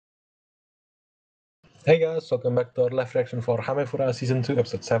Hey guys, welcome back to our live reaction for Hamefura Season 2,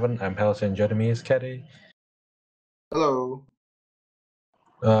 Episode 7. I'm Hels and joining me is Caddy. Hello.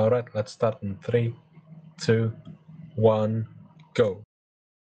 Alright, let's start in 3, 2, 1, go.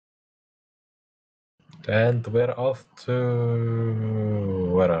 And we're off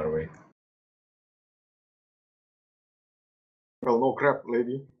to... where are we? Well, no crap,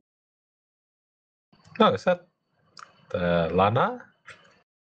 lady. Oh, is that Lana?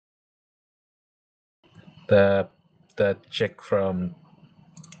 The chick from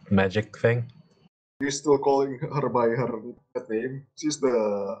Magic thing? You're still calling her by her that name. She's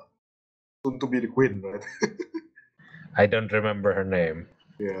the soon to be the queen, right? I don't remember her name.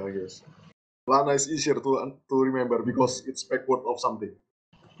 Yeah, I guess. Lana is easier to remember because it's backward of something.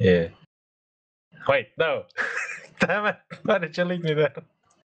 Yeah. Wait, no! Damn it! Why did you leave me there?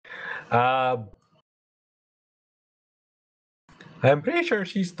 I'm pretty sure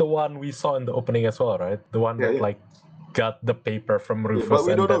she's the one we saw in the opening as well, right? The one that Yeah. got the paper from Rufus But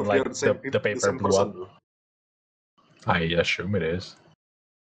we and don't know then if they're the the paper same blew person, up. though. I assume it is.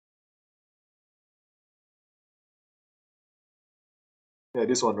 Yeah,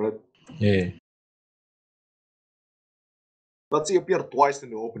 this one, right? Yeah. But she appeared twice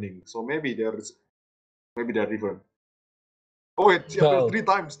in the opening, so maybe they're different. Oh wait, she appeared 3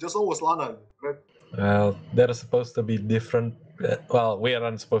 times. Just always Lana, right? Well, they're supposed to be different. Well, we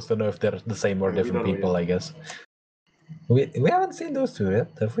aren't supposed to know if they're the same or Yeah, we different don't know people, yet. I guess. We haven't seen those two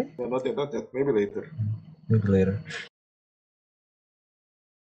yet, have we? Yeah, not yet. Maybe later. Maybe later.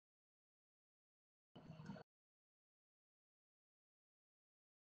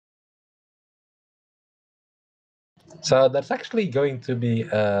 So there's actually going to be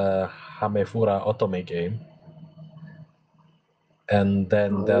a Hamefura otome game. And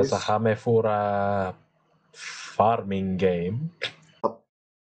then there's a Nice. Hamefura farming game.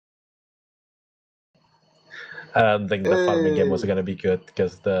 I don't think the farming game was Hey. gonna be good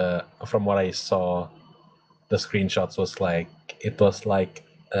because from what I saw, the screenshots was like it was like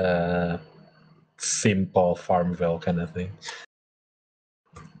a simple Farmville kind of thing.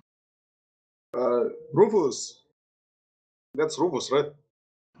 Rufus. That's Rufus, right?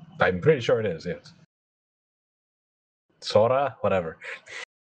 I'm pretty sure it is, yes. Sora, whatever.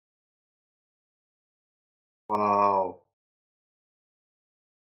 Wow.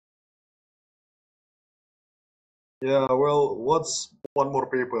 Yeah, well, what's one more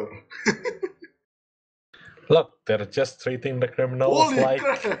paper? Look, they're just treating the criminals Holy like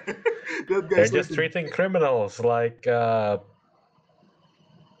crap! That they're guy's just looking. treating criminals like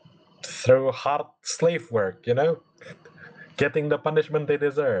through hard slave work, you know? Getting the punishment they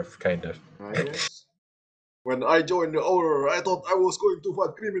deserve, kind of. I guess. When I joined the order, I thought I was going to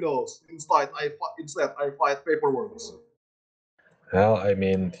fight criminals. Instead, I fight paperwork. Well, I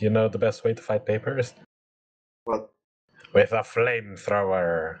mean, you know the best way to fight papers? But With a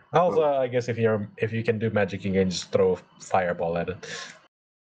flamethrower. Also, well, I guess if you can do magic, you can just throw a fireball at it.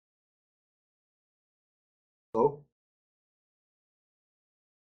 so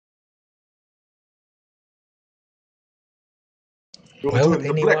you'll Why would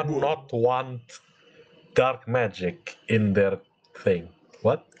join the Black anyone Book. not want dark magic in their thing?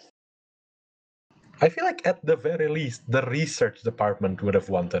 What? I feel like at the very least, the research department would have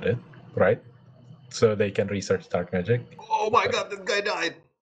wanted it, right? So they can research dark magic. Oh my god, that guy died.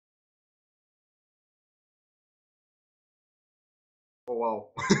 Oh wow.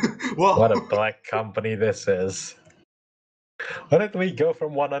 Wow. What a black company this is. Why don't we go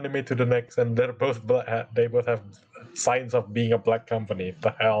from one anime to the next and they're both they both have signs of being a black company?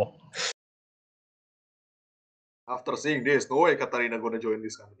 The hell? After seeing this, no way Katarina gonna join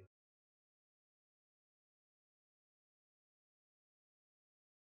this company.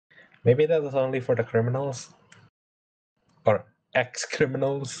 Maybe that was only for the criminals? Or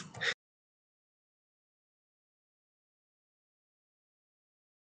ex-criminals?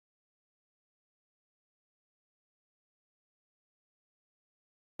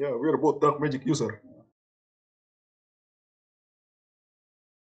 Yeah, we're both dark magic user.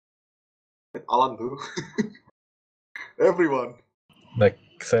 Alan too. Everyone. Like,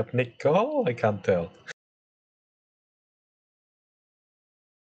 except Nicole? I can't tell.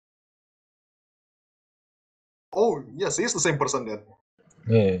 Oh, yes, he's the same person then.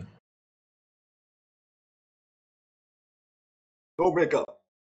 Yeah. No makeup.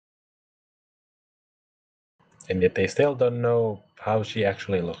 And yet they still don't know how she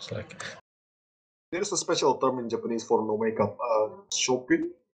actually looks like. There's a special term in Japanese for no makeup.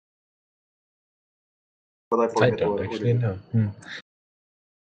 Shopping? But I I forget don't what it actually is. know.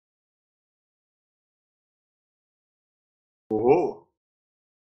 Oh,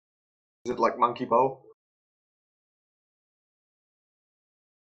 is it like monkey paw?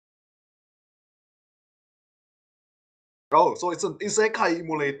 Oh, so it's an isekai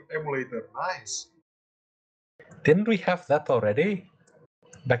emulator. Nice. Didn't we have that already?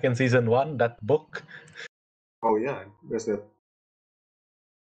 Back in season 1, that book? Oh yeah, there's that.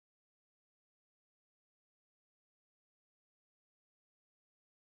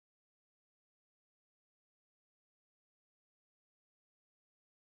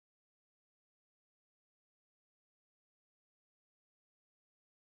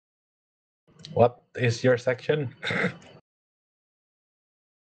 What is your section?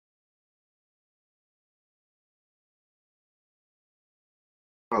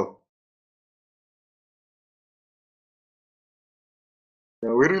 Oh. Yeah,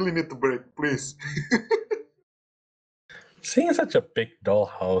 we really need to break, please. Seeing such a big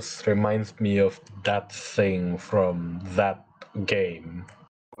dollhouse reminds me of that thing from that game.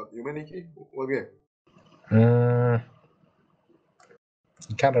 What, Humanity? What game? I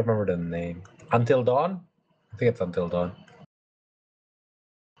can't remember the name. Until Dawn? I think it's Until Dawn.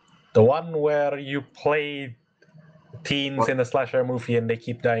 The one where you play teens What? in a slasher movie and they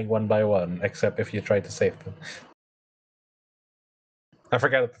keep dying one by one, except if you try to save them. I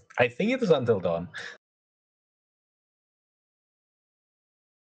forgot. I think it was Until Dawn.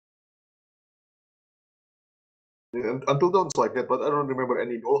 Yeah, Until Dawn's like that, but I don't remember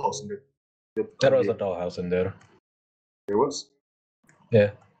any dollhouse in There that was a game. dollhouse in there. There was?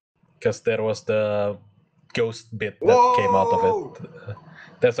 Yeah, because there was the ghost bit that came out of it. Whoa!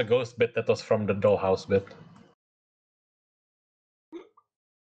 There's a ghost bit that was from the dollhouse bit.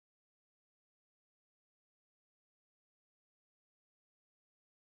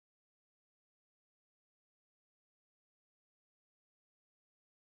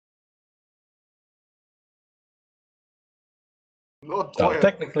 Not Well, quiet.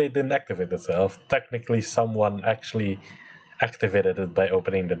 technically it didn't activate itself. Technically someone actually activated it by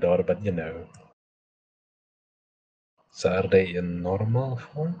opening the door, but you know. So are they in normal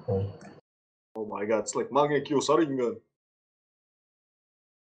form? Or... Oh my god, it's like Mangekyo Sharingan.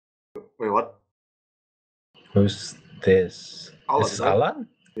 Wait, what? Who's this? Is Alan, this right? Alan?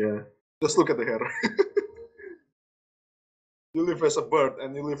 Yeah. Just look at the hair. You live as a bird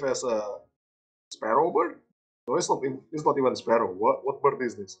and you live as a sparrow bird? No, it's not even sparrow. What bird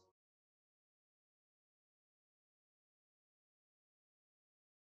is this?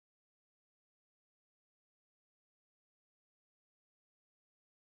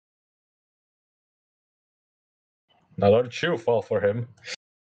 Now don't you fall for him.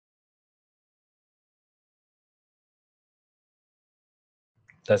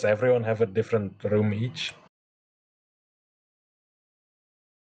 Does everyone have a different room each?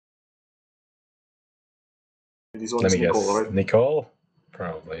 This one Let is me Nicole, guess. right? Nicole?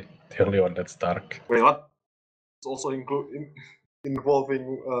 Probably. The only one that's dark. Wait, what? It's also involving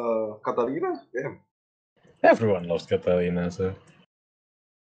Katarina? Damn. Everyone loves Catalina, so.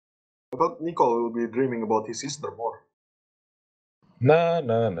 I thought Nicole will be dreaming about his sister more.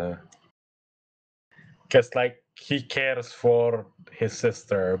 No. Because, like, he cares for his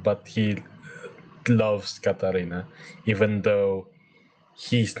sister, but he loves Katarina, even though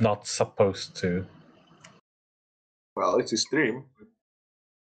he's not supposed to. Well, it's his dream.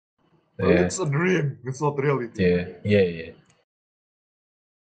 Well, Yeah, it's a dream. It's not reality. yeah.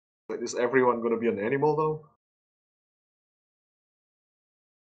 Like, is everyone gonna be an animal though?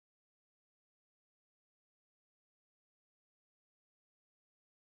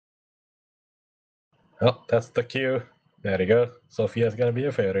 Oh, that's the cue. There you go. Sophia's gonna be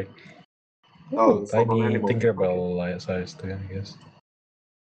a fairy. Oh, Ooh, it's not an tiny animal. Okay. Tinkerbell size too, I guess.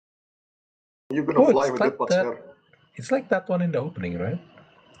 You're gonna Oh, fly it's with that like much that. hair. It's like that one in the opening, right?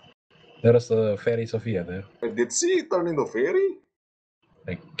 There's a fairy Sophia there. Wait, did she turn into fairy?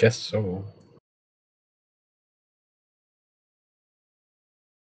 I guess so.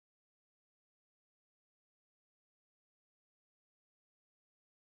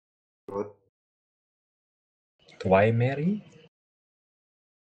 What? Why Mary?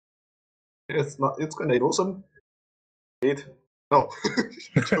 It's not. It's kinda innocent. It. No.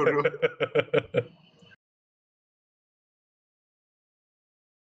 Jodoh.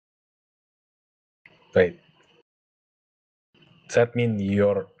 Wait, does that mean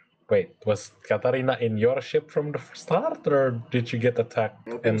you're. Wait, was Katarina in your ship from the start, or did you get attacked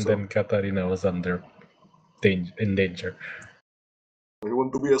I think and so. then Katarina was under in danger? You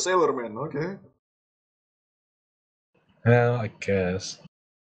want to be a sailor man? Okay. Well, I guess.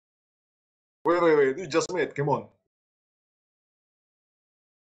 Wait. You just made. Come on.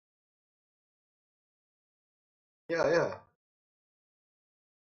 Yeah.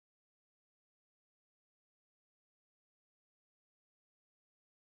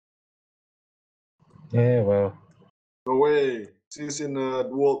 Yeah, well. No way. She's in a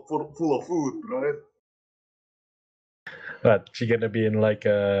world full of food, right? But she gonna be in like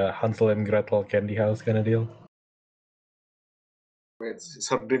a Hansel and Gretel candy house kind of deal? Wait,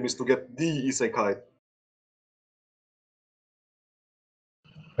 her dream is to get the isekai.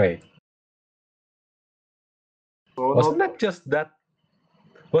 Wait, So wasn't not, that just that?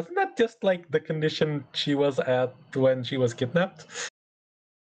 Wasn't that just like the condition she was at when she was kidnapped?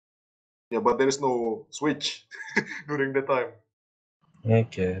 yeah, but there is no switch during the time. I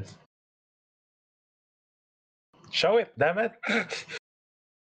guess. Show it, damn it!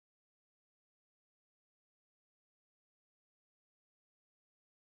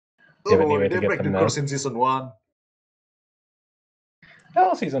 Do you Don't have any worry, way they to get break the them curse out? in season 1.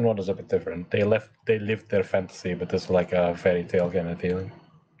 Well, season one was a bit different. They lived their fantasy, but it's like a fairy tale kind of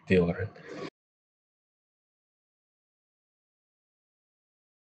deal, right?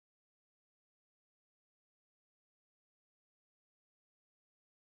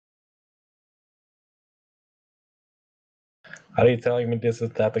 Are you telling me this is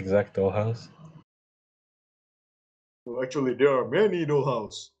that exact dollhouse? So actually, there are many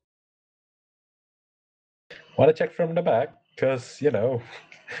dollhouse. Want to check from the back? Because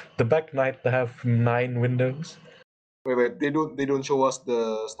the back might have 9 windows. Wait, they don't show us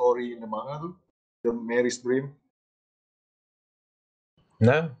the story in the manga too? The Mary's dream?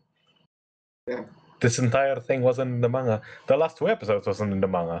 No, Yeah. this entire thing wasn't in the manga. The last 2 episodes wasn't in the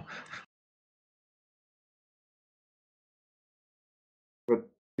manga. But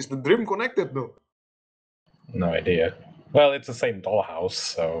is the dream connected though? No idea. Well, it's the same dollhouse,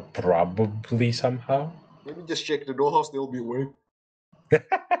 so probably somehow. Maybe just check the dollhouse, they'll be awake.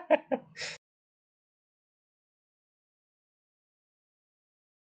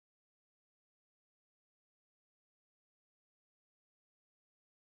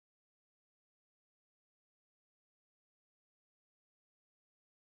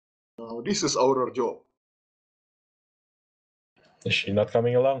 Now this is our job. Is she not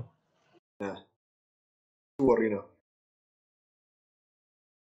coming along? Yeah. To arena.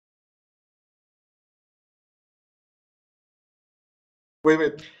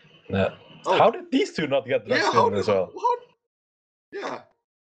 Wait. No. Oh. How did these two not get Yeah, dragged in as well? how? Yeah.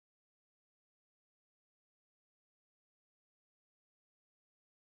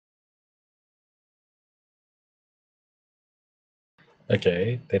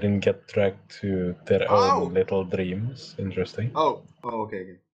 Okay, they didn't get dragged to their Ow! own little dreams. Interesting. Oh,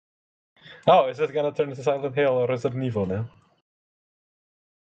 okay. Oh, is this gonna turn into Silent Hill or Resident Evil now?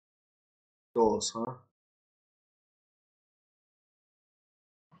 Dolls, huh?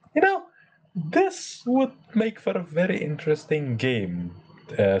 This would make for a very interesting game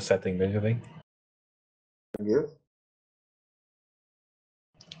setting, don't you think? Yeah.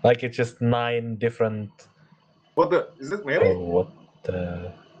 Like it's just 9 different. What the? Is it Mary? Oh, what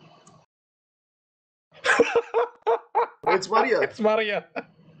the? It's Maria. It's Maria.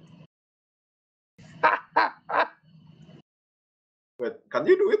 Wait, can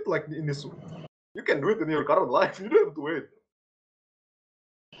you do it like in this? You can do it in your current life. You don't have to wait.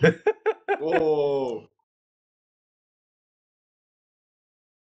 Whoa.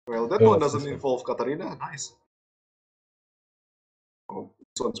 Well, that Oh, one what's doesn't this one? involve Katarina. Nice. Oh,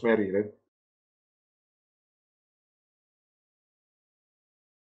 this one's Mary, right?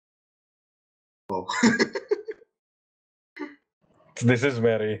 Oh. This is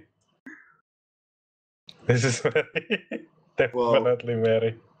Mary. This is Mary. Wow. Definitely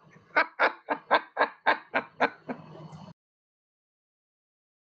Mary.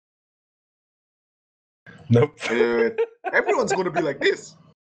 Nope. Wait. Everyone's gonna be like this.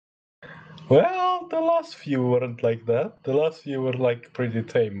 Well, the last few weren't like that. The last few were like pretty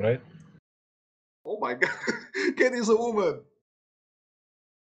tame, right? Oh my god. Kate is a woman.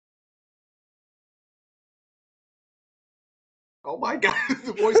 Oh my god.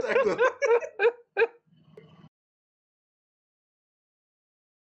 The voice actor.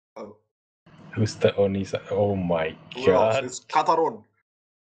 Oh. Who's the Onisa? Oh my Who else? god. It's Kataron.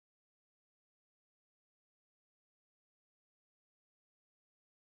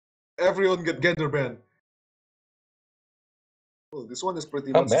 Everyone get gender banned. Well, this one is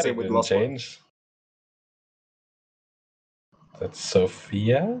pretty Oh, much the Mary same with the didn't last one. change. That's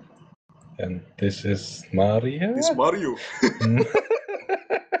Sophia. And this is Maria. This Mario.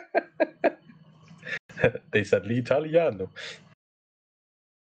 They said L'Italiano.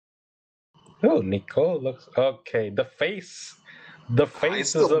 Oh, Nicole looks okay. The face It's is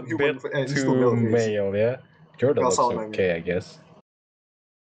still a human. bit It's still too male face. male, yeah. Jordan looks Sound, I mean. okay, I guess.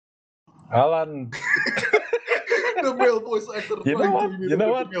 Alan. The the male voice actor You know trying to what? imitate You know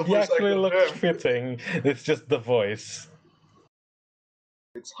the what? female He voice actually actor. looks Damn. fitting. It's just the voice.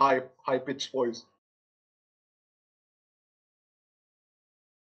 It's high pitched voice.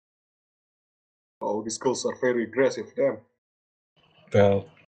 Oh, these girls are very aggressive. Damn. Well,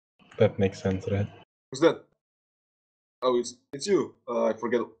 that makes sense, right? Who's that? Oh, it's you. I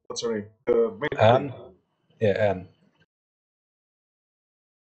forget what's her name. The main Anne? queen. Yeah, Anne.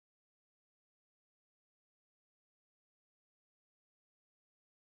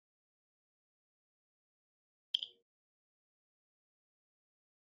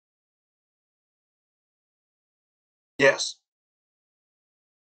 Yes.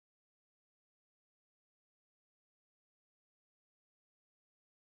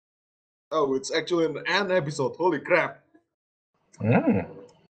 Oh, it's actually an episode. Holy crap. Mm.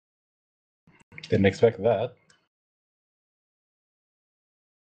 Didn't expect that.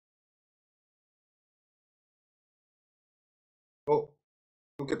 Oh,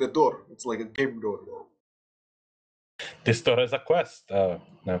 look at the door. It's like a game door. This door is a quest. Oh,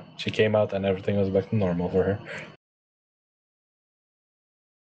 no. She came out and everything was back to normal for her.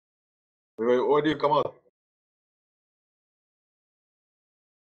 Why do you come out?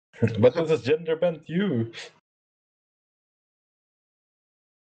 But this is gender bent you.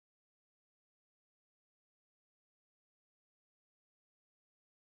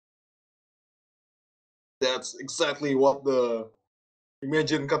 That's exactly what the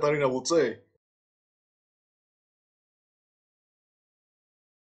Imagine Katarina would say.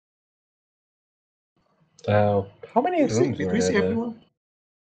 How many rooms Did were we see there? everyone?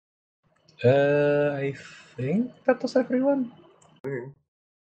 I think that was everyone. Hmm.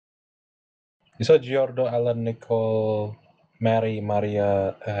 You saw Giordo, Alan, Nicole, Mary,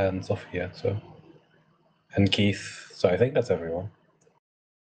 Maria, and Sophia. And Keith. So I think that's everyone.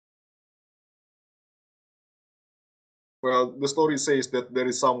 Well, the story says that there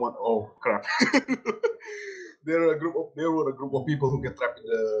is someone. Oh crap! There were a group of people who get trapped in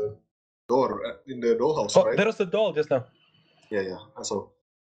the door in the dollhouse, Oh, right? there was the doll just now. Yeah, I saw.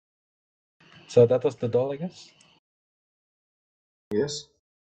 So that was the doll, I guess. Yes.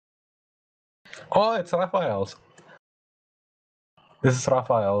 Oh, it's Raphael's. This is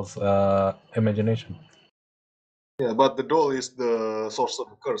Raphael's imagination. Yeah, but the doll is the source of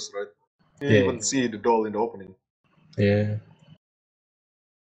the curse, right? You Yeah. even see the doll in the opening. Yeah.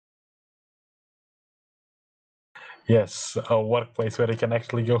 Yes, a workplace where you can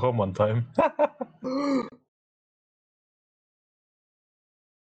actually go home on time.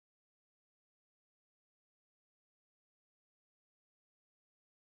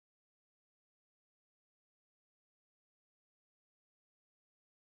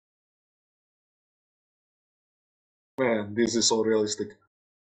 Man, this is so realistic.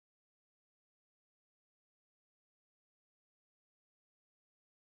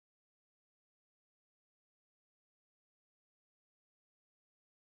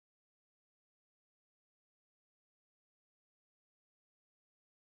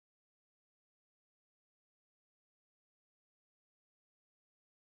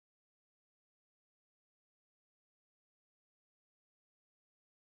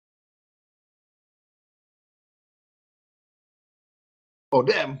 Oh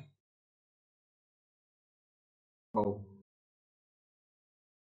damn! Oh,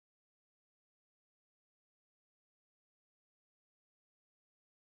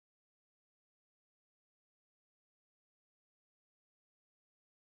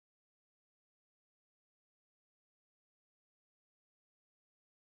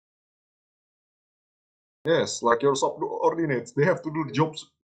 yes, like your subordinates, they have to do the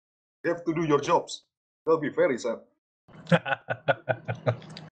jobs. They have to do your jobs. That'll be very sad.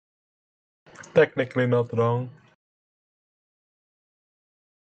 Technically not wrong.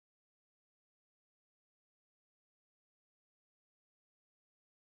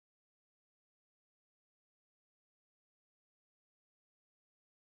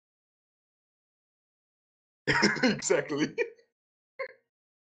 Exactly.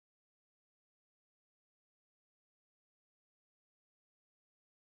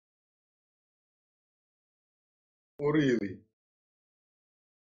 Oh, really?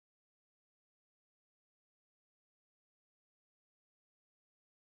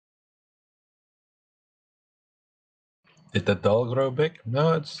 Did the doll grow big?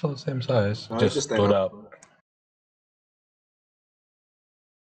 No, it's still the same size. No, it Just just stand stood up. up.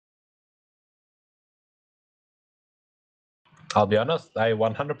 I'll be honest, I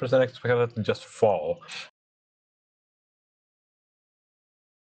 100% expected it to just fall.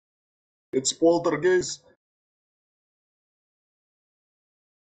 It's poltergeist.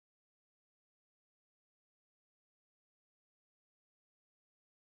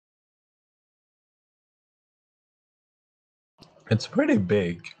 It's pretty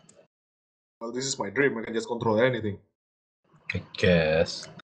big, Well, this is my dream. I can just control anything. I guess.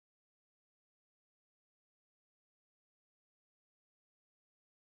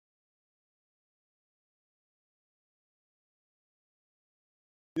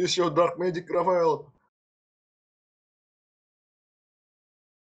 Use your dark magic, Raphael.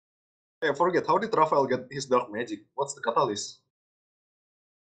 Hey, I forget, how did Raphael get his dark magic? What's the catalyst?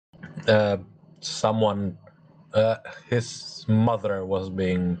 Someone, his mother was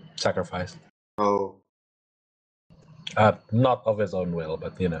being sacrificed. Oh, Not of his own will,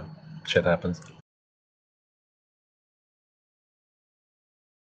 but shit happens.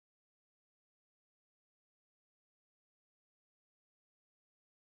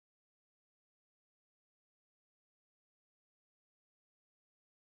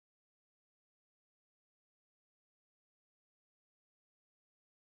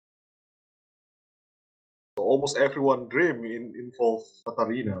 so almost everyone dream involve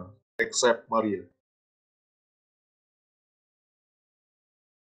Katarina, except Maria.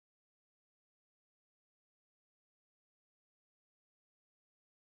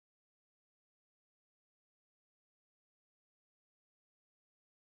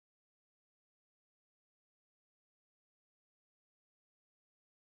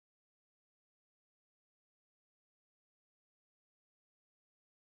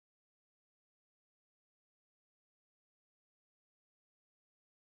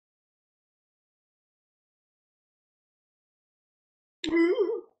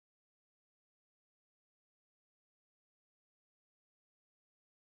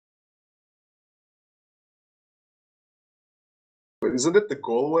 But isn't it the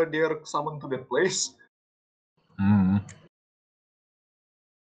goal where they are summoned to that place? Mm.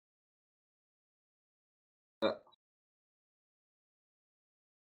 Uh,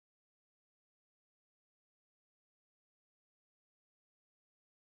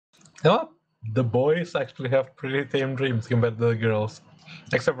 Yeah, the boys actually have pretty tame dreams compared to the girls,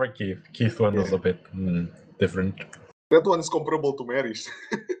 except for Keith. Keith one was Yeah. a bit different. That one is comparable to Mary's.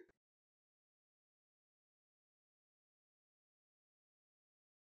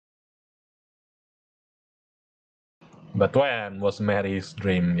 But when was Mary's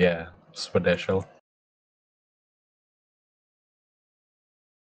dream? Yeah, special.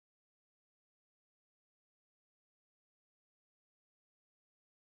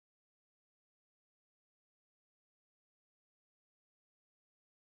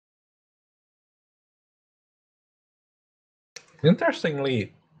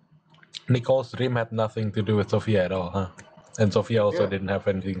 Interestingly, Nicole's dream had nothing to do with Sophia at all, huh? And Sophia also Yeah, didn't have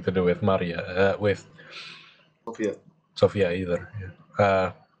anything to do with with Sophia. Sophia either.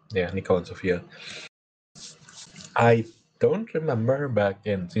 Yeah, Nicole and Sophia. I don't remember back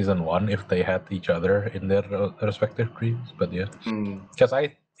in season 1 if they had each other in their respective dreams, but yeah. Hmm. Because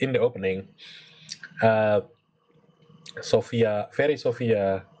in the opening, uh, Fairy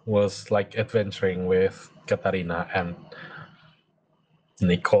Sophia was like adventuring with Katarina, and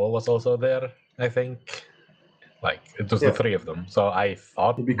Nicole was also there, I think. Like, it was the Yeah, three of them. So I he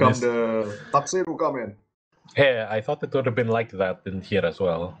thought become the Tatseruka man. yeah, I thought it would have been like that in here as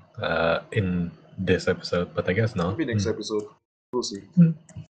well, in this episode, but I guess not. Maybe next episode. We'll see.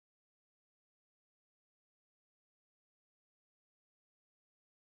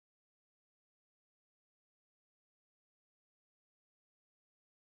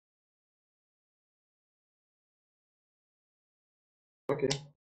 Okay.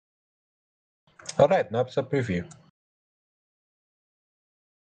 All right, now episode preview.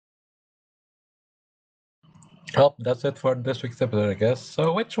 Oh, that's it for this week's episode, I guess.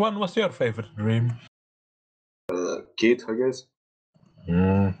 So, which one was your favorite dream? Kate, I guess.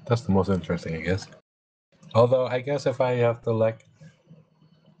 That's the most interesting, I guess. Although, I guess if I have to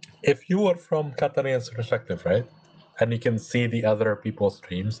if you were from Katarina's perspective, right, and you can see the other people's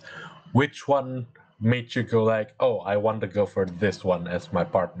dreams, which one made you go like, oh, I want to go for this one as my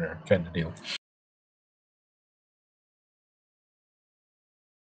partner, kind of deal?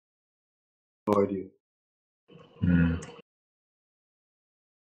 No idea. Hmm.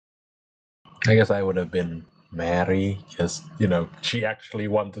 I guess I would have been Mary, because she actually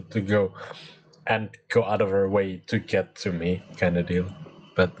wanted to go and go out of her way to get to me, kind of deal.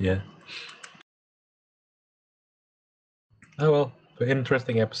 But yeah. Oh well,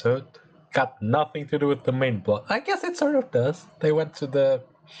 interesting episode. Got nothing to do with the main plot. I guess it sort of does. They went to the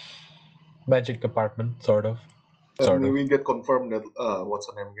magic department, sort of. And Sort of. we get confirmed that what's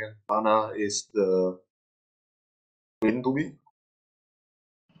her name again? Anna is the queen to be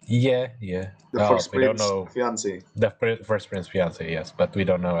Yeah, yeah. the Oh, first we don't prince know fiance, the first prince fiance, yes, but we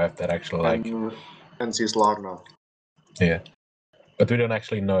don't know if that actually and she's Larna. yeah. But we don't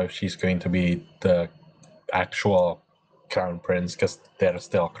actually know if she's going to be the actual crown prince, because they're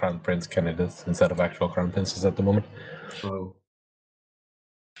still crown prince candidates instead of actual crown princess at the moment. Oh.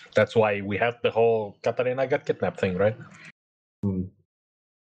 That's why we have the whole Katarina got kidnapped thing, right? Hmm.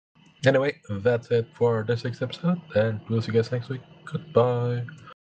 Anyway, that's it for this week's episode, and we'll see you guys next week. Goodbye.